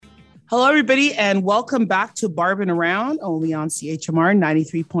Hello, everybody, and welcome back to Barbin Around, only on CHMR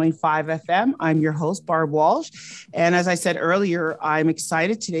 93.5 FM. I'm your host, Barb Walsh. And as I said earlier, I'm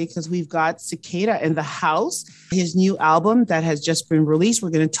excited today because we've got Cikada in the house, his new album that has just been released.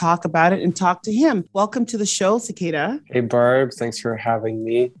 We're going to talk about it and talk to him. Welcome to the show, Cikada. Hey, Barb. Thanks for having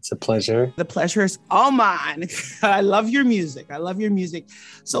me. It's a pleasure. The pleasure is all mine. I love your music.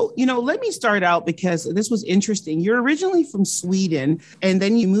 So, let me start out because this was interesting. You're originally from Sweden, and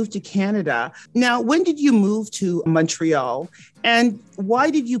then you moved to Canada. Now, when did you move to Montreal? And why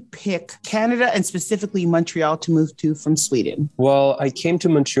did you pick Canada and specifically Montreal to move to from Sweden? Well, I came to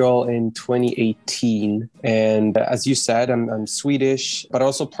Montreal in 2018. And as you said, I'm Swedish, but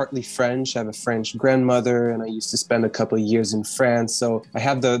also partly French. I have a French grandmother, and I used to spend a couple of years in France. So I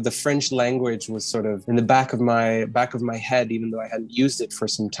have the French language was sort of in the back of my head, even though I hadn't used it for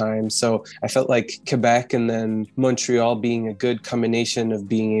some time. So I felt like Quebec and then Montreal being a good combination of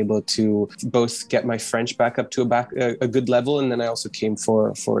being able to both get my French back up to a good level. And then I also came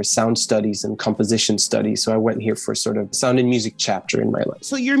for sound studies and composition studies. So I went here for sort of sound and music chapter in my life.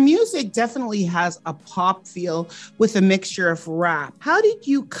 So your music definitely has a pop feel with a mixture of rap. How did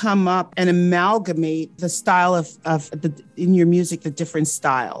you come up and amalgamate the style in your music, the different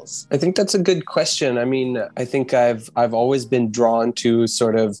styles? I think that's a good question. I mean, I think I've always been drawn to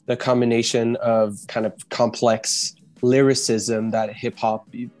sort of the combination of kind of complex lyricism that hip hop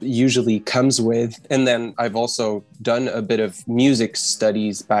usually comes with. And then I've also done a bit of music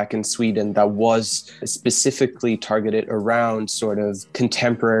studies back in Sweden that was specifically targeted around sort of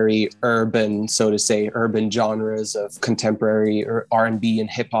contemporary urban, so to say, urban genres of contemporary R&B and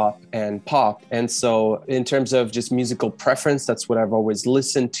hip hop and pop. And so in terms of just musical preference, that's what I've always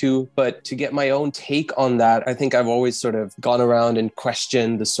listened to. But to get my own take on that, I think I've always sort of gone around and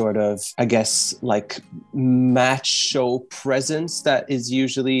questioned the sort of, I guess, like match show presence that is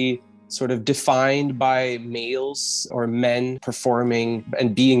usually sort of defined by males or men performing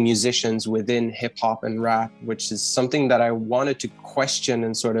and being musicians within hip hop and rap, which is something that I wanted to question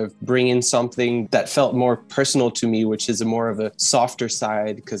and sort of bring in something that felt more personal to me, which is more of a softer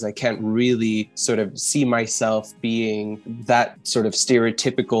side, because I can't really sort of see myself being that sort of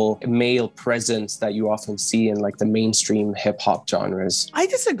stereotypical male presence that you often see in like the mainstream hip hop genres. I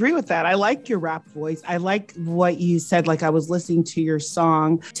disagree with that. I like your rap voice. I like what you said, like I was listening to your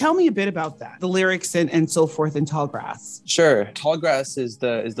song. Tell me a bit about that, the lyrics and so forth in Tall Grass. Sure. Tall Grass is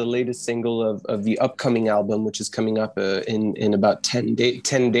the latest single of the upcoming album, which is coming up in about 10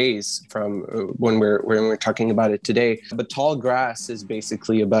 days from when we're talking about it today. But Tall Grass is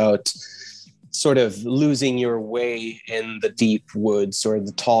basically about sort of losing your way in the deep woods, or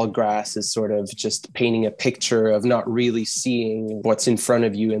the tall grass is sort of just painting a picture of not really seeing what's in front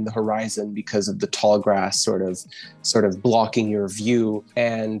of you in the horizon because of the tall grass sort of blocking your view.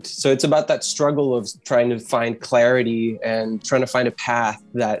 And so it's about that struggle of trying to find clarity and trying to find a path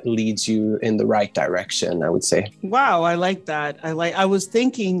that leads you in the right direction, I would say. Wow, I like that. I was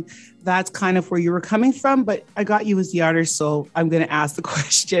thinking that's kind of where you were coming from, but I got you as the artist, so I'm going to ask the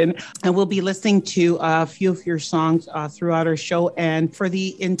question. And we'll be listening to a few of your songs throughout our show. And for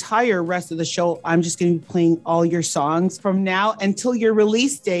the entire rest of the show, I'm just going to be playing all your songs from now until your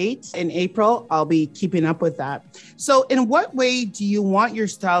release date in April. I'll be keeping up with that. So in what way do you want your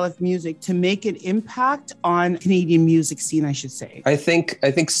style of music to make an impact on Canadian music scene, I should say? I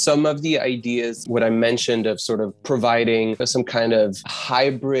think some of the ideas, what I mentioned of sort of providing some kind of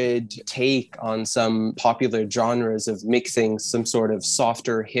hybrid take on some popular genres of mixing some sort of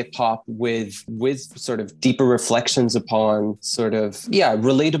softer hip hop with sort of deeper reflections upon sort of,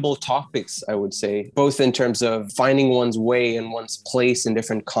 relatable topics, I would say, both in terms of finding one's way and one's place in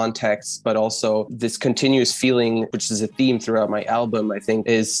different contexts, but also this continuous feeling, which is a theme throughout my album, I think,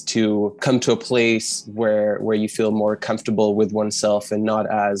 is to come to a place where you feel more comfortable with oneself and not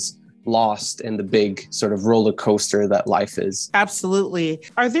as lost in the big sort of roller coaster that life is. Absolutely.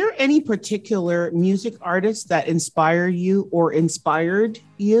 Are there any particular music artists that inspire you or inspired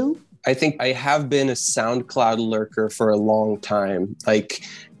you? I think I have been a SoundCloud lurker for a long time, like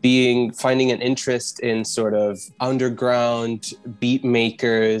finding an interest in sort of underground beat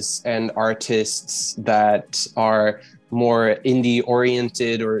makers and artists that are more indie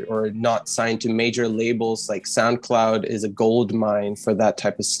oriented or not signed to major labels. Like SoundCloud is a gold mine for that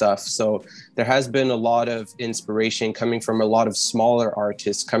type of stuff. So there has been a lot of inspiration coming from a lot of smaller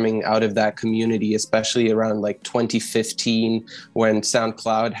artists coming out of that community, especially around like 2015, when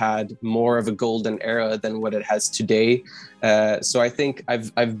SoundCloud had more of a golden era than what it has today. So I think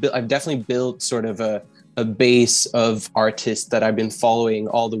I've definitely built sort of a a base of artists that I've been following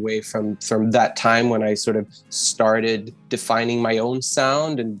all the way from that time when I sort of started defining my own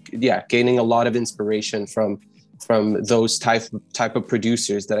sound, and gaining a lot of inspiration from those type of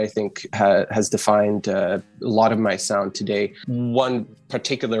producers that I think has defined a lot of my sound today. One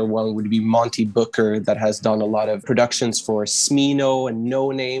particular one would be Monty Booker, that has done a lot of productions for Smino and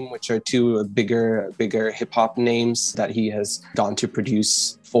No Name, which are two bigger hip hop names that he has gone to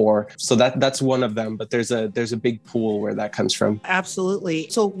produce for. So that's one of them, but there's a big pool where that comes from. Absolutely.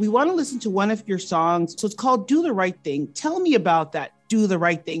 So we want to listen to one of your songs. So it's called Do the Right Thing. Tell me about that. Do the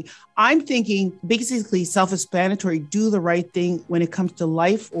right thing. I'm thinking basically self-explanatory, do the right thing when it comes to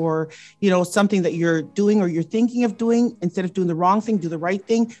life, or, something that you're doing or you're thinking of doing. Instead of doing the wrong thing, do the right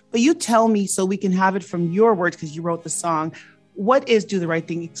thing. But you tell me so we can have it from your words, because you wrote the song. What is Do the Right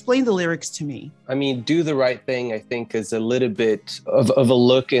Thing? Explain the lyrics to me. I mean, Do the Right Thing, I think, is a little bit of a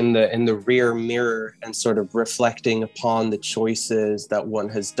look in the rear mirror, and sort of reflecting upon the choices that one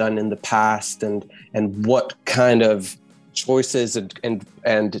has done in the past, and what kind of choices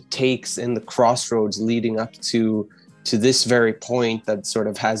and takes in the crossroads leading up to this very point that sort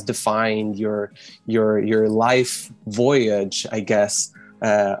of has defined your life voyage, I guess,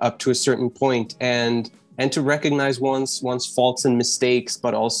 up to a certain point, and to recognize one's faults and mistakes,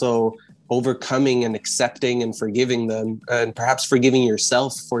 but also overcoming and accepting and forgiving them, and perhaps forgiving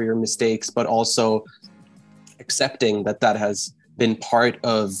yourself for your mistakes, but also accepting that has been part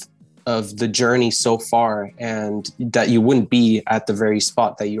of the journey so far, and that you wouldn't be at the very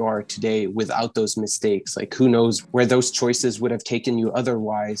spot that you are today without those mistakes. Like, who knows where those choices would have taken you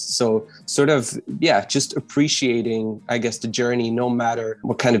otherwise. So sort of, just appreciating, I guess, the journey, no matter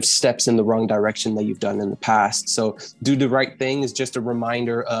what kind of steps in the wrong direction that you've done in the past. So Do the Right Thing is just a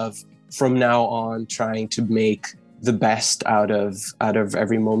reminder of, from now on, trying to make the best out of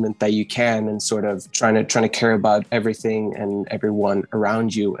every moment that you can, and sort of trying to care about everything and everyone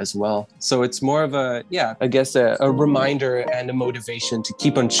around you as well. So it's more of a reminder and a motivation to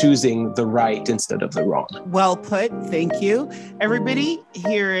keep on choosing the right instead of the wrong. Well put. Thank you. Everybody,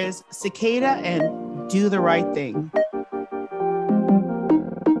 here is Cikada and Do the Right Thing.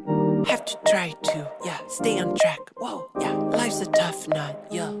 Have to try to, stay on track. Whoa, life's a tough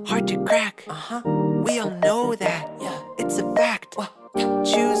nut, hard to crack. We all know that, it's a fact.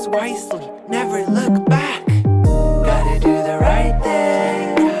 Choose wisely, never look back. Gotta do the right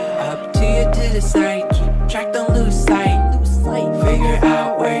thing. Up to you to decide. Keep track, don't lose sight. Figure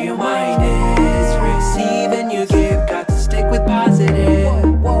out where your mind is. Receive and you give. Got to stick with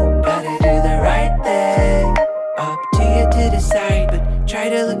positive. Gotta do the right thing. Up to you to decide, but try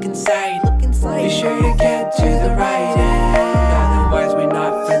to look inside. Be sure you get to the right end. Otherwise we're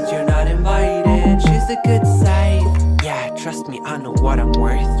not friends, you're not invited. Choose the good side. Yeah, trust me, I know what I'm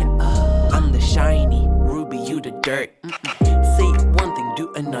worth. I'm the shiny ruby, you the dirt. Say one thing,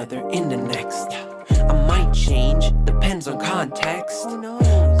 do another in the next. I might change, depends on context.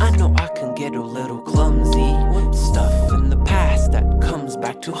 I know I can get a little clumsy. Stuff in the past that comes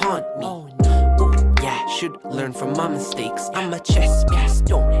back to haunt me. Should learn from my mistakes. I'm a chess piece.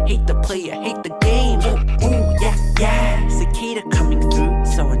 Don't hate the player, hate the game. Cikada coming through.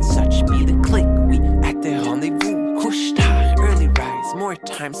 So and such be the click. We at the rendezvous. Kush-tag, early rise. More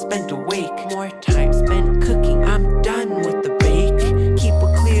time spent awake. More time spent cooking. I'm done with the bake. Keep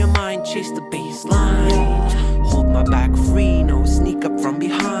a clear mind, chase the baseline. Hold my back free, no sneak up from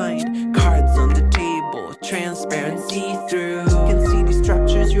behind. Cards on the table, transparent, see-through. Can see these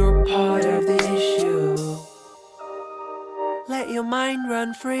structures, you're part of the issue. Let your mind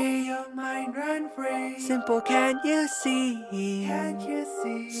run free. Simple, can't you see?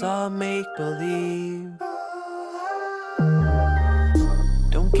 It's all make believe.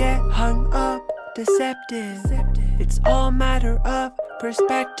 Don't get hung up, deceptive. It's all matter of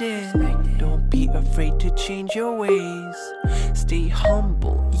perspective. Don't be afraid to change your ways. Stay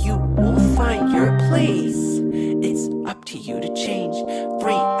humble, you will find your place. It's up to you to change.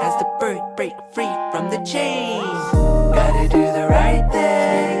 Free as the bird, break free from the chains. Gotta do the right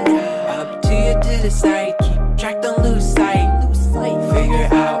thing. Up to you to decide. Keep track, don't lose sight. Figure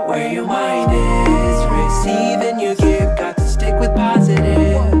out where your mind is. Receive and you give. Got to stick with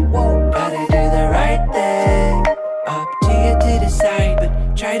positive. Gotta do the right thing. Up to you to decide,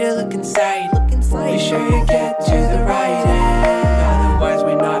 but try to look inside. Be sure you get to the right end. Otherwise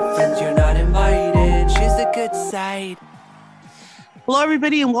we're not friends, you're not invited. Choose the good side. Hello,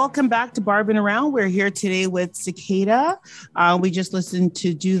 everybody, and welcome back to Barbin Around. We're here today with Cikada. We just listened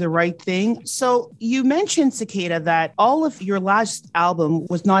to Do the Right Thing. So you mentioned, Cikada, that all of your last album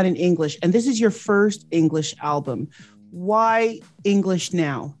was not in English, and this is your first English album. Why English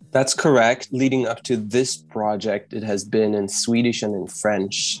now? That's correct. Leading up to this project, it has been in Swedish and in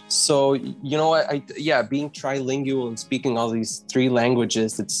French. So, you know what? Yeah, being trilingual and speaking all these three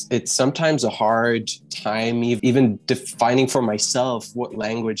languages, it's sometimes a hard time even defining for myself what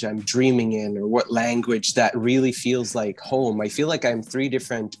language I'm dreaming in or what language that really feels like home. I feel like I'm three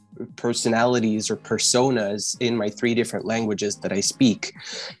different personalities or personas in my three different languages that I speak.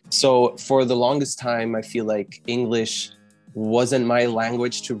 So for the longest time, I feel like English wasn't my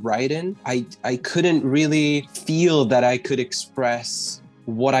language to write in. I couldn't really feel that I could express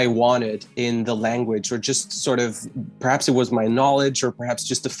what I wanted in the language, or just sort of, perhaps it was my knowledge, or perhaps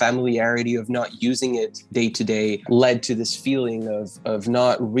just the familiarity of not using it day to day led to this feeling of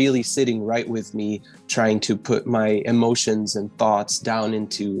not really sitting right with me, trying to put my emotions and thoughts down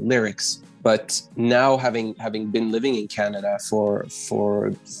into lyrics. But now having been living in Canada for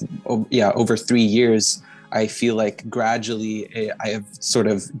over 3 years, I feel like gradually I have sort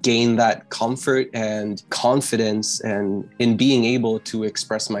of gained that comfort and confidence and in being able to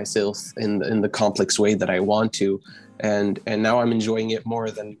express myself in the complex way that I want to. And now I'm enjoying it more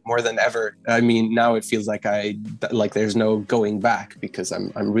than ever. I mean, now it feels like there's no going back, because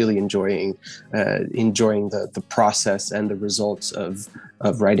I'm really enjoying the process and the results of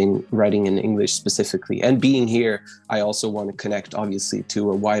writing in English specifically. And being here, I also want to connect, obviously,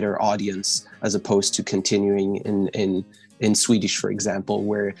 to a wider audience, as opposed to continuing in Swedish, for example,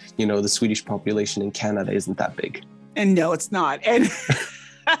 where, you know, the Swedish population in Canada isn't that big. And no, it's not. And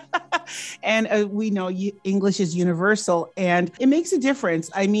and we know English is universal, and it makes a difference.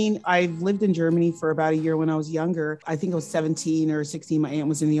 I mean, I've lived in Germany for about a year when I was younger. I think I was 17 or 16. My aunt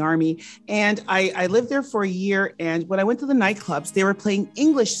was in the army, and I lived there for a year. And when I went to the nightclubs, they were playing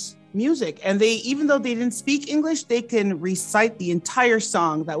English music, and even though they didn't speak English, they can recite the entire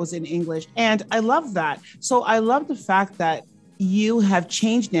song that was in English. And I love that. So I love the fact that you have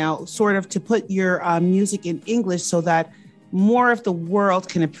changed now sort of to put your music in English so that more of the world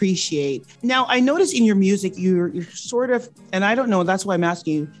can appreciate. Now, I notice in your music, you're sort of, and I don't know, that's why I'm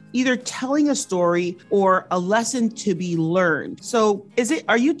asking you, either telling a story or a lesson to be learned. So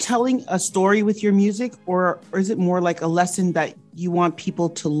are you telling a story with your music, or is it more like a lesson that you want people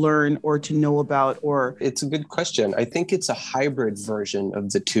to learn or to know about? Or it's a good question. I think it's a hybrid version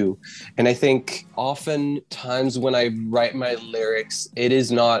of the two. And I think oftentimes when I write my lyrics, it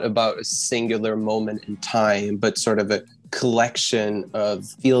is not about a singular moment in time, but sort of a collection of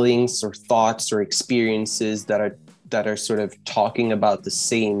feelings or thoughts or experiences that are sort of talking about the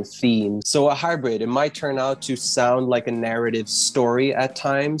same theme. So a hybrid, it might turn out to sound like a narrative story at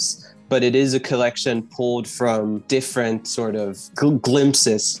times, but it is a collection pulled from different sort of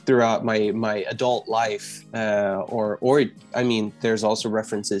glimpses throughout my adult life. I mean, there's also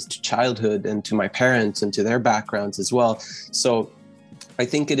references to childhood and to my parents and to their backgrounds as well. So I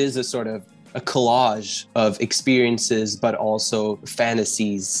think it is a sort of a collage of experiences, but also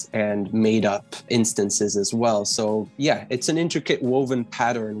fantasies and made up instances as well. So yeah, it's an intricate woven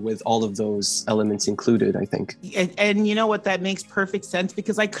pattern with all of those elements included, I think. And you know what, that makes perfect sense,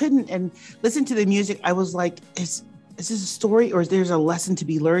 because I couldn't, and listen to the music, I was like, is this a story or is there a lesson to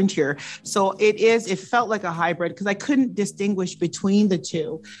be learned here? So it felt like a hybrid, because I couldn't distinguish between the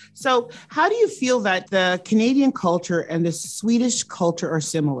two. So how do you feel that the Canadian culture and the Swedish culture are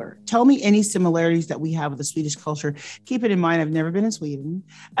similar? Tell me any similarities that we have with the Swedish culture. Keep it in mind, I've never been in Sweden,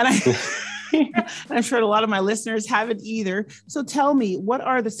 and I'm sure a lot of my listeners haven't either. So tell me, what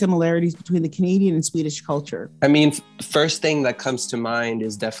are the similarities between the Canadian and Swedish culture? I mean, first thing that comes to mind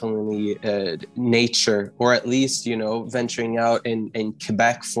is definitely nature, or at least, you know, venturing out in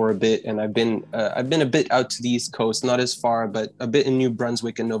Quebec for a bit. And I've been a bit out to the East Coast, not as far, but a bit in New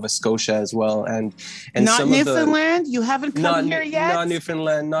Brunswick and Nova Scotia as well. And not some Newfoundland? You haven't come here yet? Not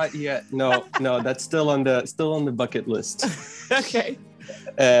Newfoundland, not yet. No, that's still on the bucket list. Okay.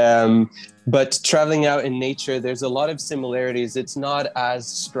 But traveling out in nature, there's a lot of similarities. It's not as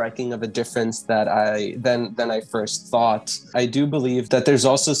striking of a difference than I first thought. I do believe that there's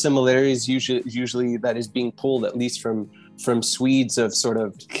also similarities usually that is being pulled, at least from Swedes, of sort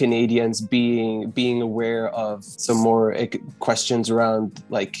of Canadians being aware of some more questions around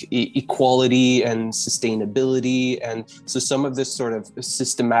like equality and sustainability. And so some of this sort of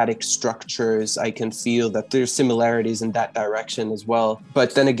systematic structures, I can feel that there's similarities in that direction as well.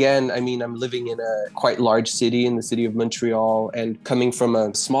 But then again, I mean, I'm living in a quite large city, in the city of Montreal, and coming from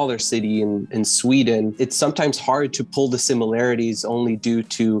a smaller city in Sweden, it's sometimes hard to pull the similarities only due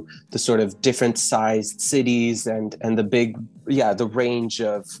to the sort of different sized cities and the big the range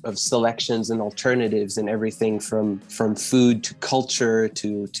of selections and alternatives and everything from food to culture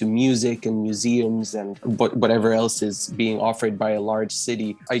to music and museums and whatever else is being offered by a large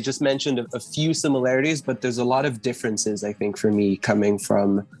city. I just mentioned a few similarities, but there's a lot of differences, I think, for me coming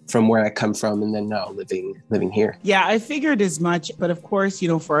from where I come from and then now living here. Yeah, I figured as much, but of course,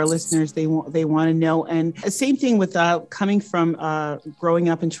 for our listeners, they want to know. And the same thing with coming from growing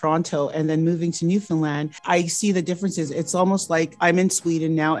up in Toronto and then moving to Newfoundland. I see the differences. It's almost like I'm in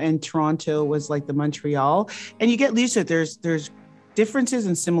Sweden now, and Toronto was like the Montreal, and you get used to it. There's differences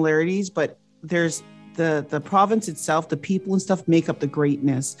and similarities, but there's the province itself, the people and stuff make up the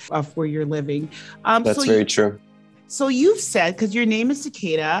greatness of where you're living. That's very true. So you've said, because your name is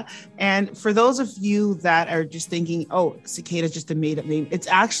Cikada, and for those of you that are just thinking, oh, cicada is just a made-up name, it's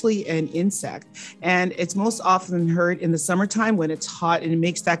actually an insect. And it's most often heard in the summertime when it's hot and it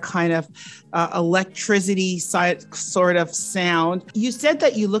makes that kind of electricity sort of sound. You said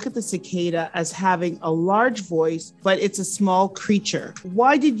that you look at the cicada as having a large voice, but it's a small creature.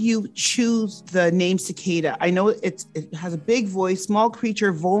 Why did you choose the name cicada? I know it has a big voice, small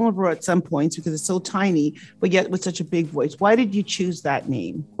creature, vulnerable at some points because it's so tiny, but yet with such a big voice. Why did you choose that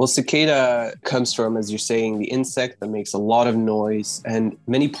name? Well, cicada comes from, as you're saying, the insect that makes a lot of noise, and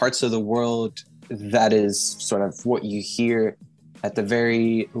many parts of the world, that is sort of what you hear at the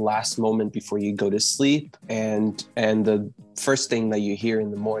very last moment before you go to sleep, and the first thing that you hear in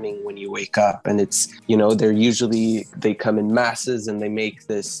the morning when you wake up. And it's, they come in masses and they make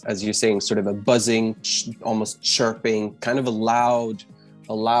this, as you're saying, sort of a buzzing, almost chirping, kind of a loud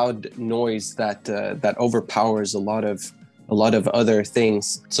noise that overpowers a lot of other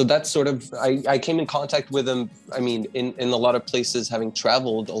things. So that's sort of, I came in contact with them, in a lot of places, having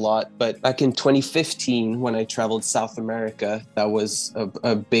traveled a lot. But back in 2015, when I traveled South America, that was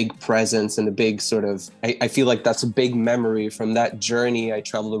a big presence and a big sort of, I feel like that's a big memory from that journey. I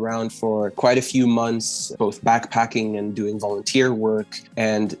traveled around for quite a few months, both backpacking and doing volunteer work.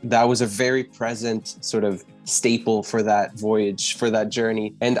 And that was a very present sort of staple for that voyage, for that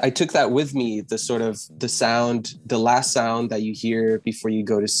journey. And I took that with me, the sound, the last sound that you hear before you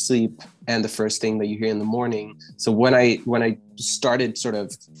go to sleep and the first thing that you hear in the morning. So when I started sort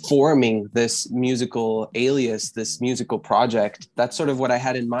of forming this musical alias, this musical project, that's sort of what I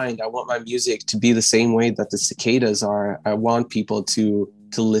had in mind. I want my music to be the same way that the cicadas are. I want people to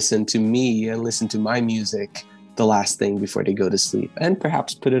listen to me and listen to my music the last thing before they go to sleep, and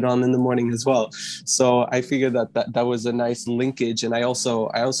perhaps put it on in the morning as well. So I figured that was a nice linkage. And I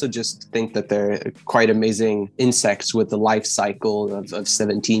also just think that they're quite amazing insects with the life cycle of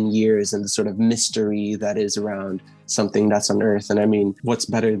 17 years and the sort of mystery that is around something that's on Earth. And what's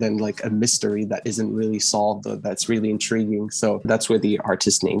better than like a mystery that isn't really solved, that's really intriguing. So that's where the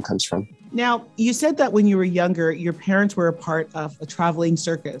artist name comes from. Now, you said that when you were younger, your parents were a part of a traveling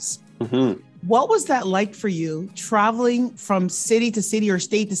circus. Mm-hmm. What was that like for you, traveling from city to city or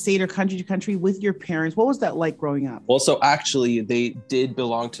state to state or country to country with your parents? What was that like growing up? Well, so actually they did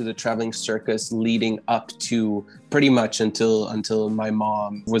belong to the traveling circus leading up to pretty much until my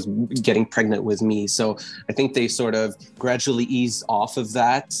mom was getting pregnant with me. So I think they sort of gradually eased off of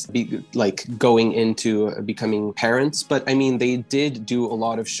that, going into becoming parents. But they did do a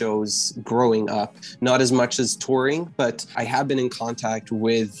lot of shows growing up, not as much as touring, but I have been in contact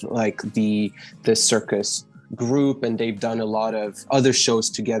with like the circus group, and they've done a lot of other shows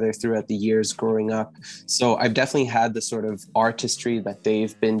together throughout the years growing up. So I've definitely had the sort of artistry that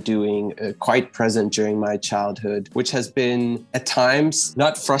they've been doing quite present during my childhood, which has been at times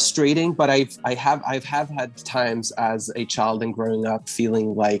not frustrating, but I've had times as a child and growing up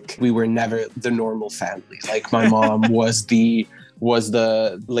feeling like we were never the normal family. Like my mom was the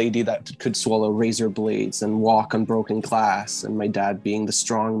lady that could swallow razor blades and walk on broken glass, and my dad being the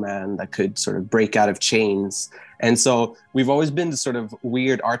strong man that could sort of break out of chains. And so we've always been the sort of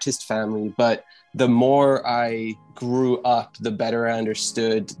weird artist family, but the more I grew up, the better I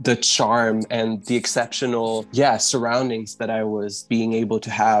understood the charm and the exceptional, surroundings that I was being able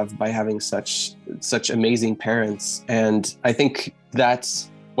to have by having such amazing parents. And I think that's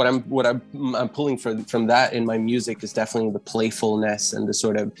what I'm pulling from that in my music is definitely the playfulness and the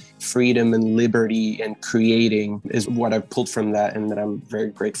sort of freedom and liberty and creating is what I've pulled from that, and that I'm very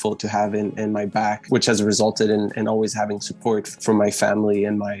grateful to have in my back, which has resulted in always having support from my family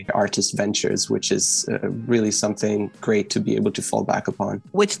and my artist ventures, which is really something great to be able to fall back upon.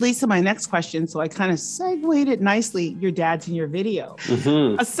 Which leads to my next question. So I kind of segued it nicely. Your dad's in your video.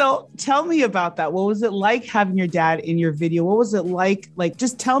 Mm-hmm. So tell me about that. What was it like having your dad in your video? What was it like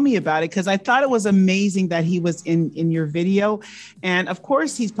just tell me about it, because I thought it was amazing that he was in your video. And of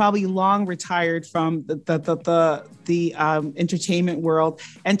course, he's probably long retired from the entertainment world.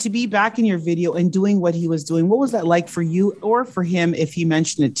 And to be back in your video and doing what he was doing, what was that like for you or for him if he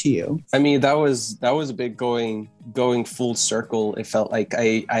mentioned it to you? I mean, that was a big going full circle. It felt like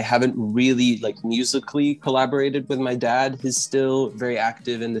I haven't really like musically collaborated with my dad. He's still very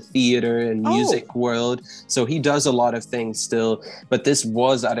active in the theater and music world. So he does a lot of things still, but this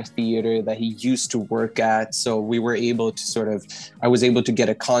was at a theater that he used to work at. So we were able to I was able to get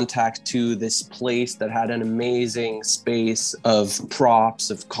a contact to this place that had an amazing space of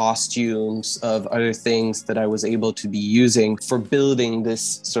props, of costumes, of other things that I was able to be using for building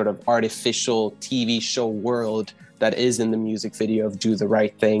this sort of artificial TV show world that is in the music video of Do the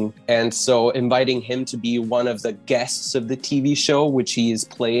Right Thing. And so inviting him to be one of the guests of the TV show, which he is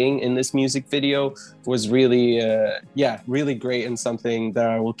playing in this music video, was really, really great, and something that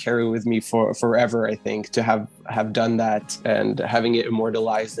I will carry with me for forever. I think to have done that and having it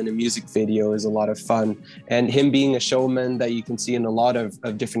immortalized in a music video is a lot of fun. And him being a showman that you can see in a lot of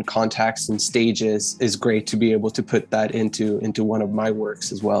different contexts and stages is great to be able to put that into one of my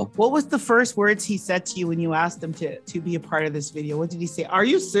works as well. What was the first words he said to you when you asked him to be a part of this video? What did he say? Are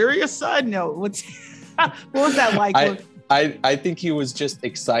you serious, son? No. What was that like? I think he was just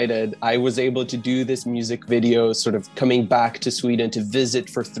excited. I was able to do this music video sort of coming back to Sweden to visit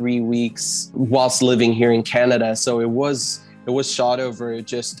for 3 weeks whilst living here in Canada. So it was shot over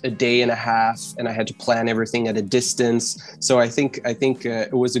just a day and a half, and I had to plan everything at a distance. So I think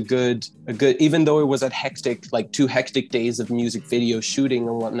it was a good, even though it was at like 2 hectic days of music video shooting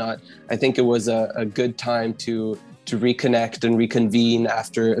and whatnot, I think it was a good time to reconnect and reconvene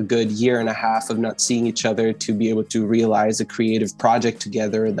after a good year and a half of not seeing each other, to be able to realize a creative project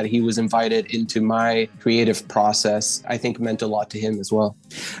together that he was invited into my creative process, I think meant a lot to him as well.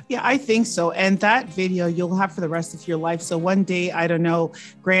 Yeah, I think so. And that video you'll have for the rest of your life. So one day, I don't know,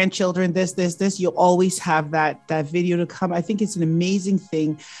 grandchildren, this, you'll always have that video to come. I think it's an amazing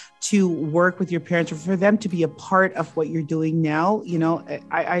thing to work with your parents, or for them to be a part of what you're doing now. You know,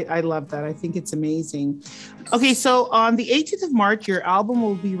 I love that. I think it's amazing. Okay, so on the 18th of March, your album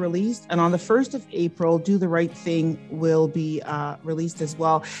will be released. And on the 1st of April, Do the Right Thing will be released as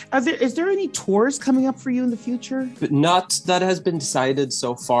well. Is there any tours coming up for you in the future? But not that has been decided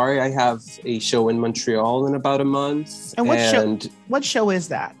so far. I have a show in Montreal in about a month. And what show is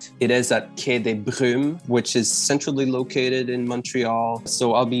that? It is at Quai des Brumes, which is centrally located in Montreal.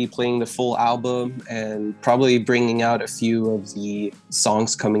 So I'll be playing the full album and probably bringing out a few of the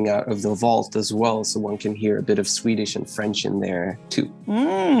songs coming out of the vault as well, so one can hear a bit of Swedish and French in there too.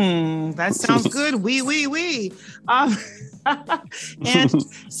 That sounds good. Oui. And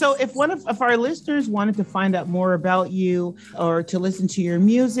so if one of our listeners wanted to find out more about you or to listen to your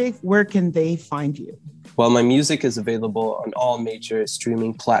music, where can they find you? Well, my music is available on all major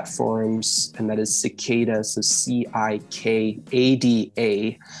streaming platforms, and that is Cikada, so Cikada,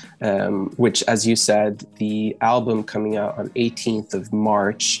 which, as you said, the album coming out on 18th of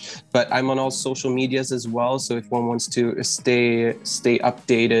March. But I'm on all social medias as well, so if one wants to stay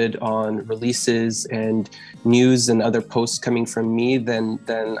updated on releases and news and other posts coming from me, then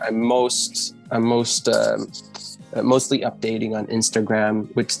I'm mostly updating on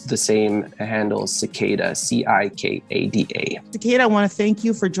Instagram, which the same handle, Cikada, Cikada. Cikada, I want to thank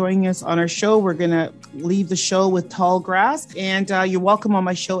you for joining us on our show. We're going to leave the show with Tall Grass, and you're welcome on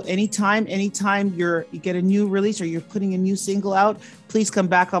my show anytime. Anytime you get a new release or you're putting a new single out, please come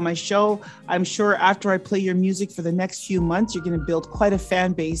back on my show. I'm sure after I play your music for the next few months, you're going to build quite a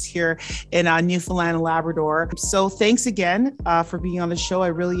fan base here in Newfoundland and Labrador. So thanks again for being on the show. I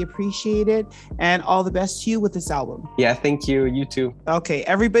really appreciate it. And all the best to you with this album. Yeah, thank you. You too. Okay,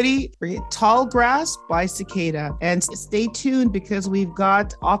 everybody, Tall Grass by Cikada. And stay tuned because we've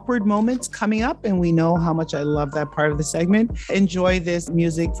got awkward moments coming up, and we know how much I love that part of the segment. Enjoy this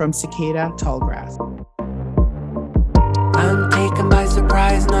music from Cikada, Tall Grass. I'm taken by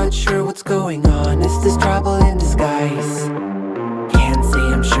surprise, not sure what's going on. Is this trouble in disguise? Can't say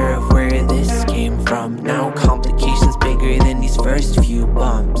I'm sure of where this came from. Now complications bigger than these first few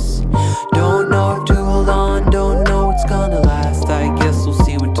bumps. Don't know if to hold on, don't know what's gonna last. I guess we'll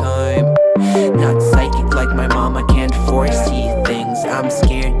see with time. Not psychic like my mom, I can't foresee things. I'm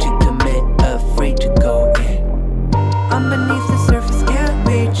scared to commit, afraid to go in. I'm beneath the surface, can't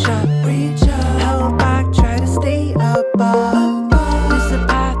reach up. Held back, try to stay above. There's a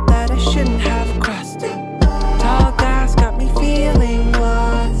path that I shouldn't have crossed.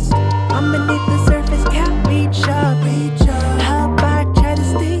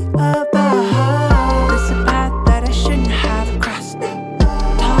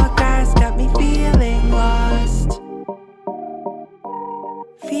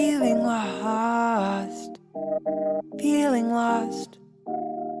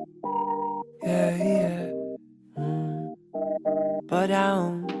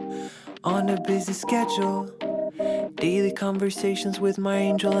 on a busy schedule. Daily conversations with my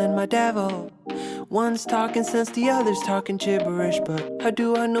angel and my devil. One's talking sense, the other's talking gibberish. But how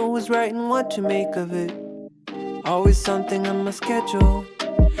do I know who's right and what to make of it? Always something on my schedule.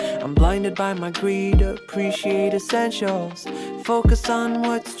 I'm blinded by my greed, appreciate essentials. Focus on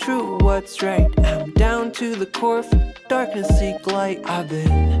what's true, what's right. I'm down to the core, for darkness seek light. I've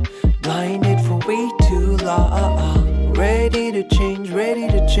been blinded for way too long. Ready to change,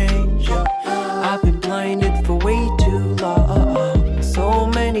 yeah. I've been blinded for way too long. So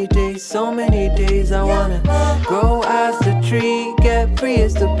many days I wanna grow as the tree, get free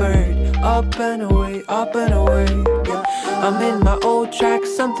as the bird. Up and away, yeah. I'm in my old track,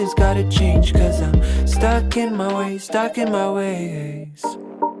 something's gotta change. Cause I'm stuck in my ways,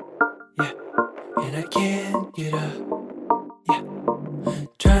 yeah. And I can't get up, yeah.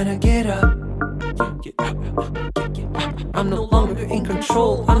 Trying to get up, I'm no longer in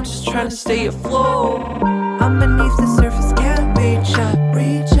control, I'm just trying to stay afloat. I'm beneath the surface, can't reach up.